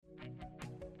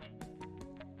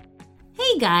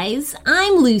Hey guys,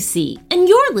 I'm Lucy, and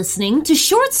you're listening to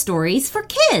Short Stories for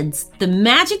Kids, the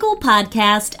magical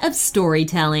podcast of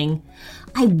storytelling.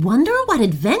 I wonder what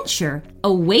adventure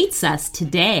awaits us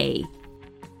today.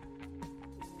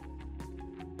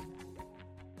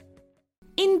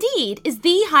 Indeed is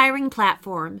the hiring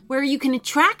platform where you can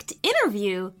attract,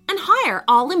 interview, and hire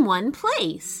all in one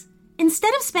place.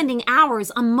 Instead of spending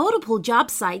hours on multiple job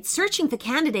sites searching for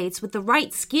candidates with the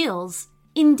right skills,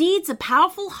 Indeed's a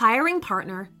powerful hiring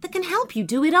partner that can help you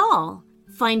do it all.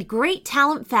 Find great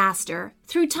talent faster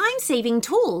through time-saving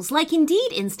tools like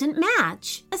Indeed Instant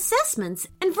Match, assessments,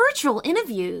 and virtual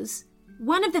interviews.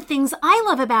 One of the things I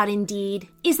love about Indeed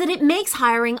is that it makes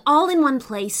hiring all in one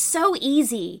place so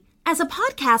easy. As a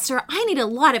podcaster, I need a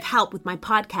lot of help with my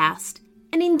podcast,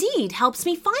 and Indeed helps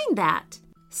me find that.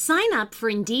 Sign up for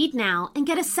Indeed now and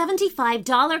get a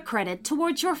 $75 credit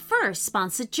towards your first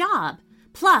sponsored job.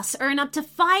 Plus, earn up to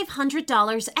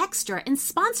 $500 extra in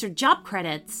sponsored job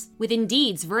credits with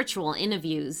Indeed's virtual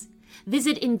interviews.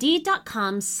 Visit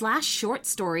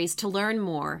Indeed.com/shortstories to learn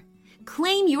more.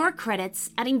 Claim your credits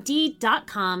at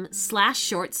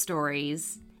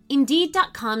Indeed.com/shortstories.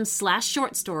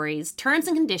 Indeed.com/shortstories. Terms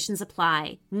and conditions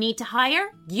apply. Need to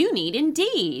hire? You need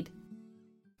Indeed.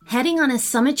 Heading on a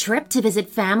summer trip to visit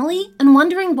family and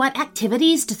wondering what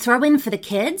activities to throw in for the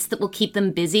kids that will keep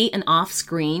them busy and off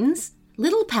screens?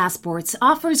 Little Passports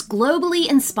offers globally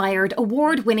inspired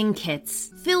award-winning kits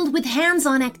filled with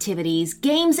hands-on activities,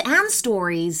 games, and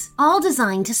stories, all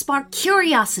designed to spark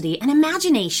curiosity and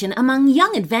imagination among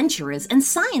young adventurers and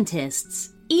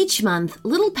scientists. Each month,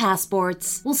 Little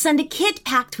Passports will send a kit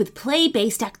packed with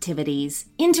play-based activities,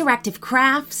 interactive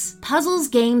crafts, puzzles,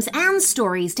 games, and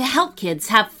stories to help kids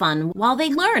have fun while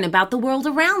they learn about the world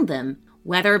around them.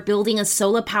 Whether building a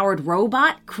solar-powered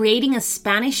robot, creating a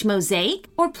Spanish mosaic,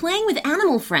 or playing with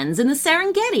animal friends in the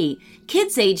Serengeti,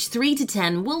 kids aged 3 to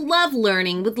 10 will love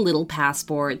learning with Little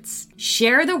Passports.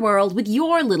 Share the world with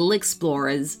your little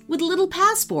explorers. With Little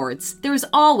Passports, there is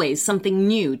always something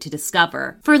new to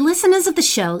discover. For listeners of the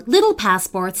show, Little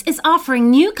Passports is offering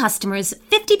new customers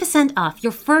 50% off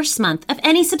your first month of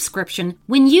any subscription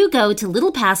when you go to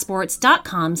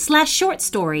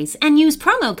littlepassports.com/shortstories and use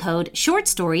promo code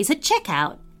SHORTSTORIES at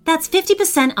checkout. That's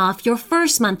 50% off your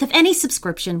first month of any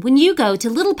subscription when you go to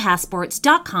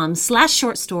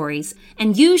littlepassports.com/shortstories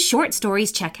and use Short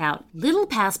Stories checkout.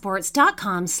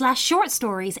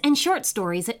 littlepassports.com/shortstories and Short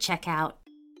Stories at checkout.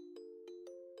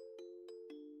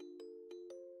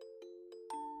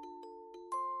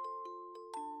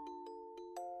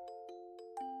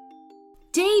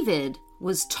 David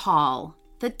was tall,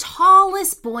 the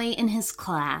tallest boy in his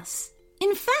class.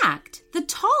 In fact, the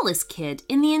tallest kid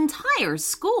in the entire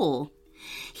school.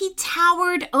 He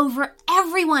towered over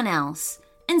everyone else,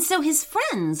 and so his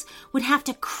friends would have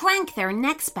to crank their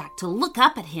necks back to look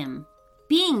up at him.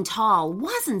 Being tall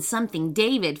wasn't something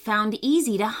David found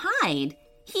easy to hide.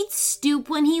 He'd stoop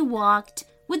when he walked,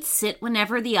 would sit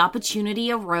whenever the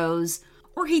opportunity arose,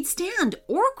 or he'd stand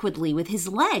awkwardly with his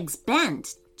legs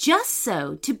bent, just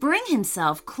so to bring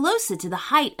himself closer to the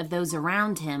height of those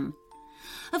around him.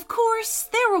 Of course,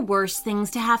 there were worse things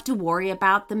to have to worry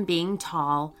about than being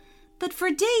tall, but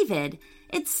for David,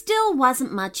 it still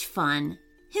wasn't much fun.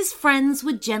 His friends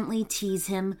would gently tease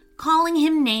him, calling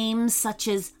him names such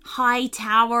as High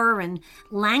Tower and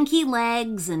Lanky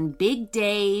Legs and Big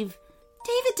Dave.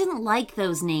 David didn't like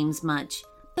those names much,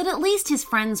 but at least his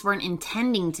friends weren't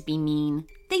intending to be mean.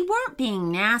 They weren't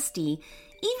being nasty,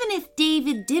 even if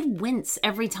David did wince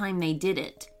every time they did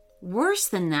it. Worse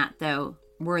than that, though,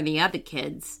 were the other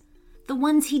kids, the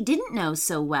ones he didn't know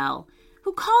so well,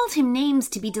 who called him names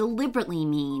to be deliberately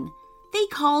mean. They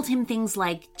called him things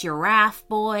like Giraffe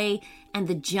Boy and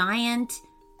the Giant,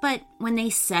 but when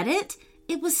they said it,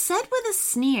 it was said with a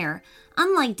sneer.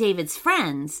 Unlike David's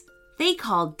friends, they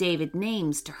called David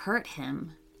names to hurt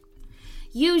him.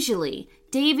 Usually,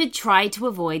 David tried to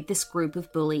avoid this group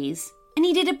of bullies, and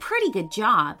he did a pretty good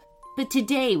job, but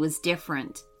today was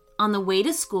different. On the way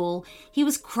to school, he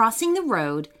was crossing the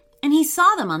road, and he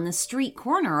saw them on the street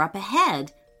corner up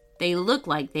ahead. They looked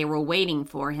like they were waiting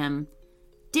for him.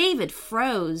 David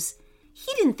froze.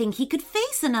 He didn't think he could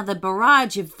face another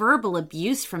barrage of verbal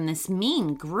abuse from this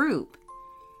mean group.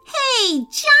 "Hey,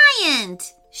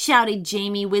 Giant!" shouted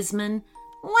Jamie Wisman.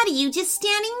 "What are you just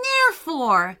standing there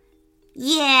for?"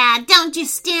 "Yeah, don't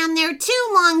just stand there too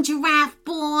long, Giraffe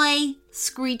Boy,"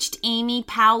 screeched Amy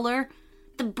Powler.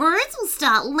 "The birds will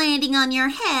start landing on your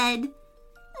head."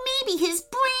 "Maybe his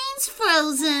brain's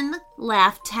frozen,"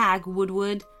 laughed Tag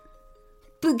Woodwood.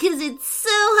 "Because it's so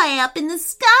high up in the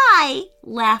sky,"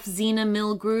 laughed Zena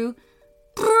Milgrew.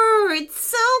 "Brr, it's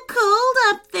so cold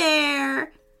up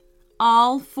there."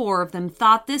 All four of them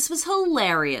thought this was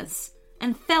hilarious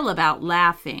and fell about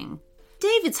laughing.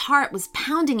 David's heart was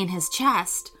pounding in his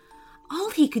chest.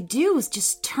 All he could do was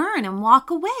just turn and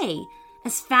walk away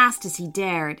as fast as he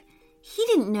dared. He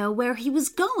didn't know where he was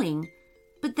going.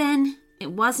 But then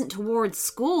it wasn't towards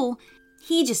school.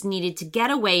 He just needed to get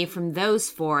away from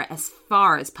those four as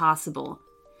far as possible.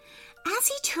 As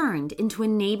he turned into a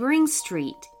neighboring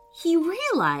street, he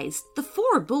realized the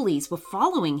four bullies were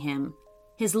following him.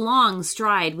 His long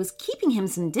stride was keeping him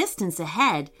some distance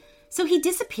ahead, so he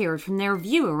disappeared from their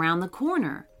view around the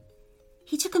corner.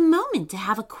 He took a moment to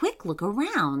have a quick look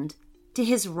around. To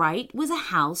his right was a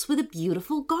house with a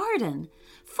beautiful garden,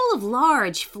 full of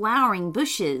large flowering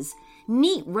bushes,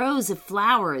 neat rows of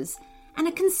flowers, and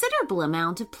a considerable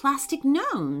amount of plastic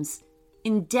gnomes.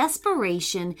 In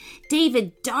desperation,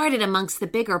 David darted amongst the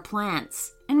bigger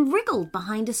plants and wriggled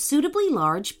behind a suitably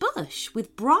large bush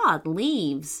with broad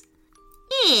leaves.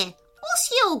 "Here,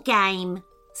 what's your game?"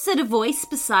 said a voice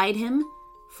beside him.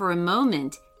 For a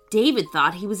moment, David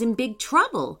thought he was in big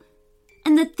trouble,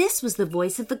 and that this was the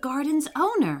voice of the garden's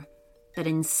owner. But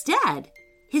instead,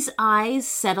 his eyes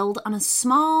settled on a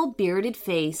small bearded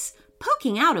face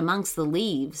poking out amongst the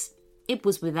leaves. It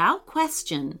was without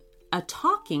question a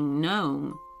talking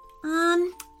gnome.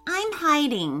 I'm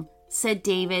hiding," said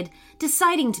David,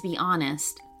 deciding to be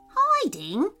honest.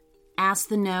 "Hiding?" asked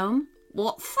the gnome.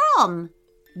 "What from?"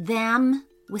 "Them,"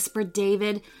 whispered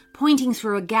David, pointing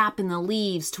through a gap in the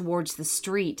leaves towards the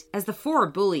street as the four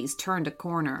bullies turned a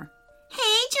corner.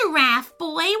 "Hey, Giraffe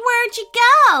Boy, where'd you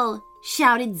go?"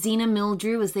 shouted Xena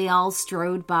Mildrew as they all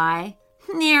strode by.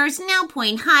 "There's no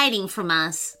point hiding from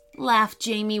us," laughed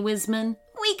Jamie Wisman.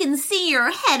 "We can see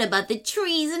your head above the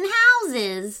trees and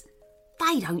houses."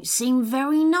 "They don't seem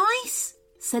very nice,"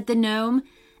 said the gnome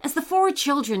as the four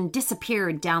children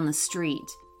disappeared down the street.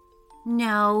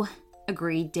 "No,"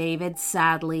 agreed David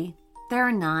sadly.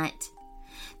 "They're not."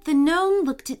 The gnome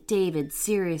looked at David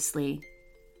seriously.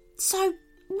 "So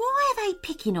why are they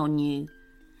picking on you?"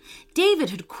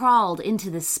 David had crawled into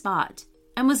this spot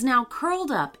and was now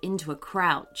curled up into a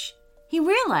crouch. He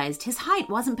realized his height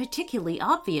wasn't particularly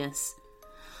obvious.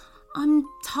 "I'm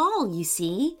tall, you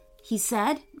see," he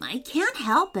said. "I can't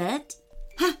help it."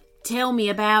 "Tell me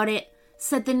about it,"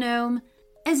 said the gnome,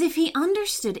 as if he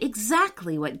understood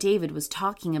exactly what David was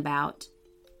talking about.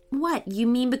 "What, you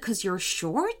mean because you're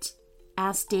short?"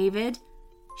 asked David.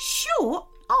 "Short?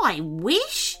 I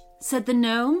wish," said the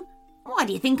gnome. "Why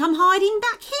do you think I'm hiding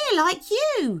back here like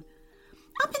you?"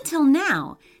 Up until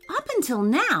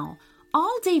now,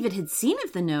 all David had seen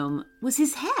of the gnome was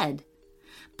his head.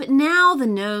 But now the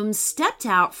gnome stepped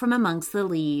out from amongst the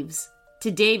leaves. To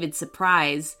David's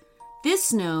surprise,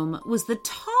 this gnome was the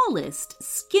tallest,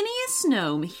 skinniest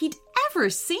gnome he'd ever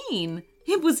seen.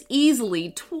 It was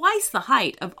easily twice the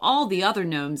height of all the other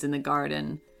gnomes in the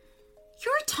garden.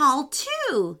 "You're tall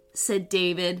too," said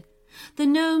David. The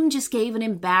gnome just gave an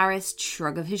embarrassed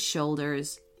shrug of his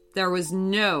shoulders. There was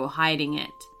no hiding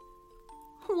it.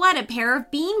 "What a pair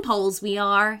of beanpoles we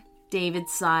are," David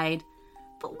sighed.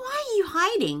 "But why are you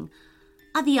hiding?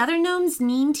 Are the other gnomes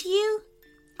mean to you?"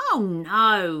 "Oh,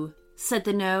 no," said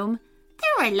the gnome.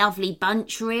 "They're a lovely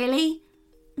bunch, really."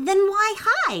 "Then why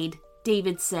hide?"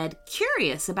 David said,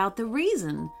 curious about the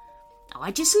reason.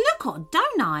 "I just look odd,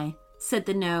 don't I?" said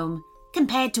the gnome.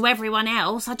 "Compared to everyone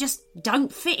else, I just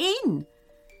don't fit in."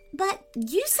 "But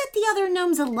you said the other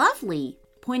gnomes are lovely,"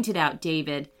 pointed out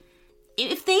David.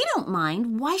 "If they don't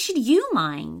mind, why should you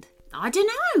mind?" "I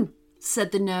dunno,"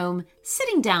 said the gnome,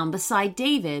 sitting down beside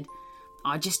David.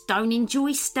 "I just don't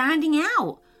enjoy standing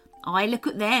out. I look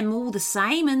at them all the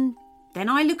same, and then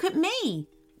I look at me."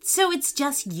 "So it's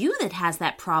just you that has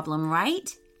that problem,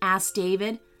 right?" asked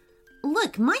David.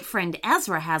 "Look, my friend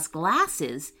Ezra has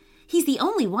glasses. He's the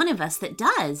only one of us that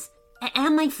does.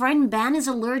 And my friend Ben is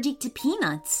allergic to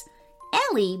peanuts.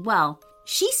 Ellie, well,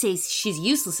 she says she's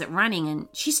useless at running and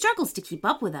she struggles to keep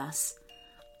up with us.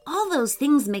 All those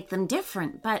things make them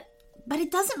different, but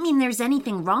it doesn't mean there's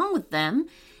anything wrong with them.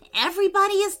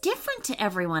 Everybody is different to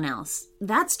everyone else.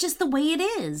 That's just the way it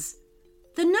is."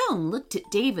 The gnome looked at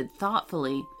David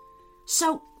thoughtfully.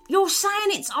 "So you're saying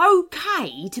it's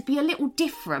okay to be a little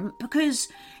different because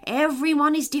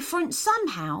everyone is different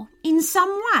somehow, in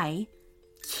some way?"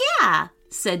 "Yeah,"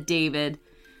 said David.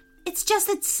 "It's just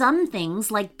that some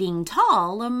things, like being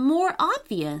tall, are more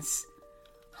obvious."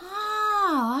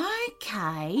 "Oh,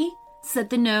 okay," said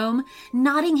the gnome,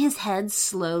 nodding his head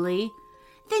slowly.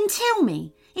 "Then tell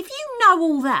me, if you know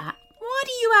all that, why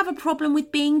do you have a problem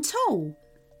with being tall?"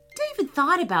 David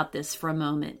thought about this for a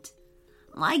moment.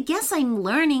 "I guess I'm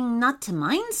learning not to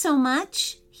mind so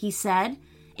much," he said.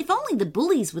 If only the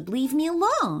bullies would leave me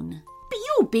alone. But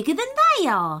you're bigger than they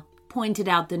are, pointed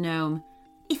out the gnome.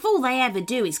 If all they ever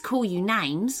do is call you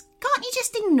names, can't you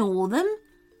just ignore them?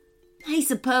 I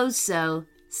suppose so,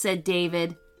 said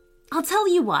David. I'll tell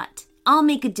you what, I'll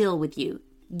make a deal with you.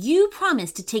 You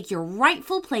promise to take your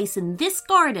rightful place in this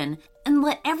garden and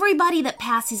let everybody that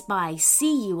passes by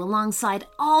see you alongside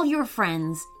all your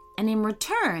friends. And in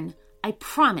return, I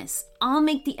promise I'll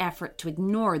make the effort to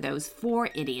ignore those 4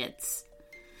 idiots.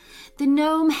 The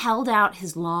gnome held out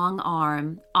his long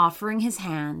arm, offering his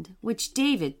hand, which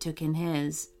David took in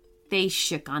his. They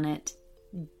shook on it.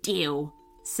 Deal,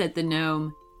 said the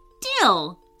gnome.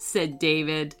 Deal, said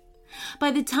David.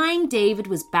 By the time David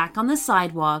was back on the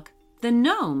sidewalk, the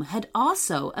gnome had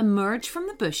also emerged from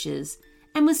the bushes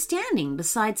and was standing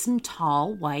beside some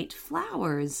tall white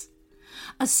flowers.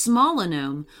 A smaller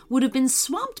gnome would have been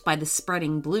swamped by the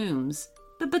spreading blooms,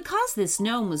 but because this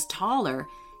gnome was taller,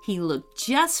 he looked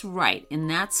just right in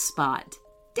that spot.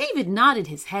 David nodded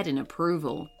his head in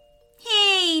approval.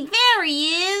 Hey, there he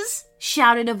is,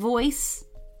 shouted a voice.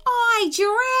 Oi,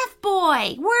 Giraffe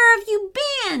Boy, where have you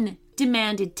been?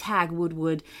 Demanded Tag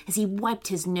Woodwood as he wiped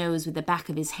his nose with the back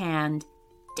of his hand.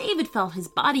 David felt his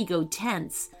body go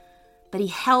tense, but he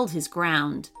held his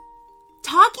ground.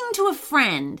 Talking to a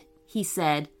friend, he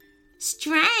said.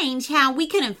 Strange how we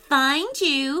couldn't find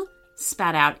you,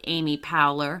 spat out Amy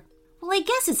Powler. Well, I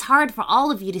guess it's hard for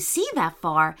all of you to see that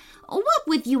far. What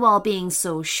with you all being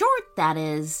so short, that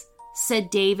is, said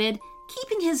David,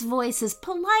 keeping his voice as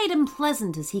polite and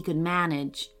pleasant as he could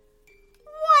manage.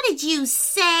 What did you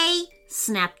say?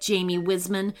 Snapped Jamie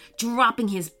Wisman, dropping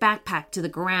his backpack to the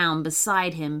ground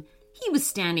beside him. He was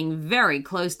standing very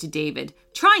close to David,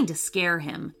 trying to scare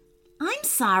him. I'm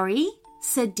sorry,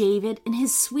 said David in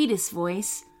his sweetest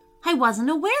voice. I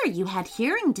wasn't aware you had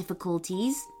hearing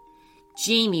difficulties.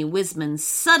 Jamie Wisman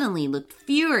suddenly looked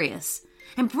furious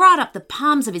and brought up the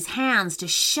palms of his hands to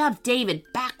shove David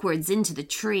backwards into the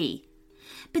tree.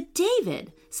 But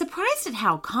David, surprised at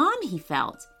how calm he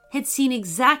felt, had seen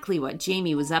exactly what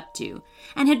Jamie was up to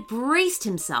and had braced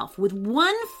himself with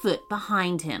 1 foot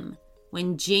behind him.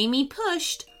 When Jamie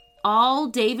pushed, all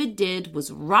David did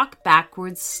was rock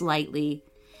backwards slightly.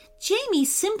 Jamie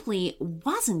simply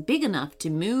wasn't big enough to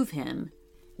move him.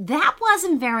 That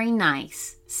wasn't very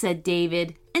nice, said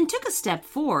David, and took a step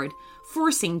forward,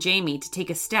 forcing Jamie to take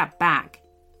a step back.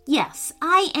 Yes,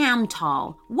 I am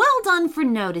tall. Well done for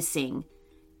noticing.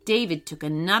 David took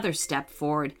another step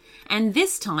forward, and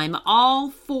this time all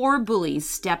 4 bullies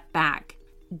stepped back.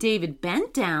 David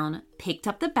bent down, picked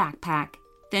up the backpack,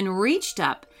 then reached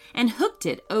up and hooked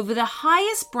it over the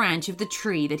highest branch of the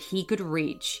tree that he could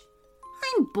reach.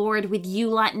 I'm bored with you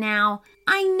lot now.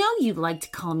 I know you like to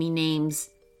call me names.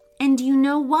 And you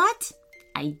know what?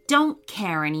 I don't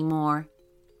care anymore.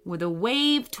 With a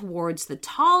wave towards the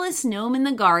tallest gnome in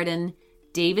the garden,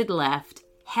 David left,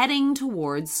 heading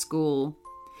towards school.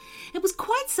 It was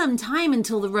quite some time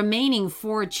until the remaining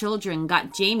 4 children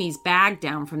got Jamie's bag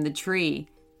down from the tree.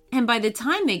 And by the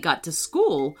time they got to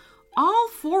school, all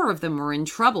 4 of them were in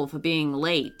trouble for being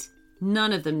late.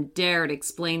 None of them dared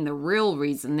explain the real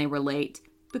reason they were late,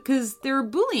 because their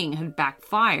bullying had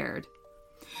backfired.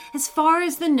 As far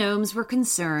as the gnomes were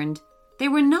concerned, they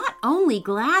were not only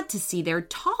glad to see their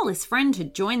tallest friend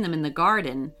had joined them in the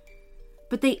garden,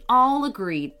 but they all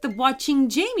agreed that watching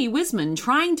Jamie Wisman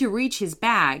trying to reach his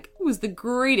bag was the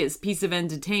greatest piece of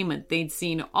entertainment they'd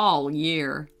seen all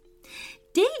year.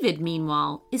 David,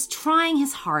 meanwhile, is trying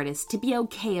his hardest to be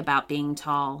okay about being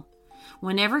tall.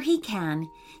 Whenever he can,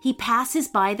 he passes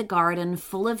by the garden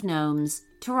full of gnomes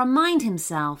to remind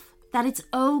himself that it's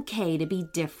okay to be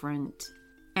different.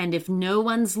 And if no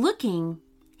one's looking,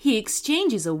 he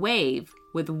exchanges a wave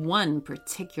with one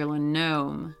particular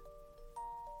gnome.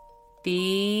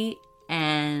 The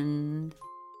end.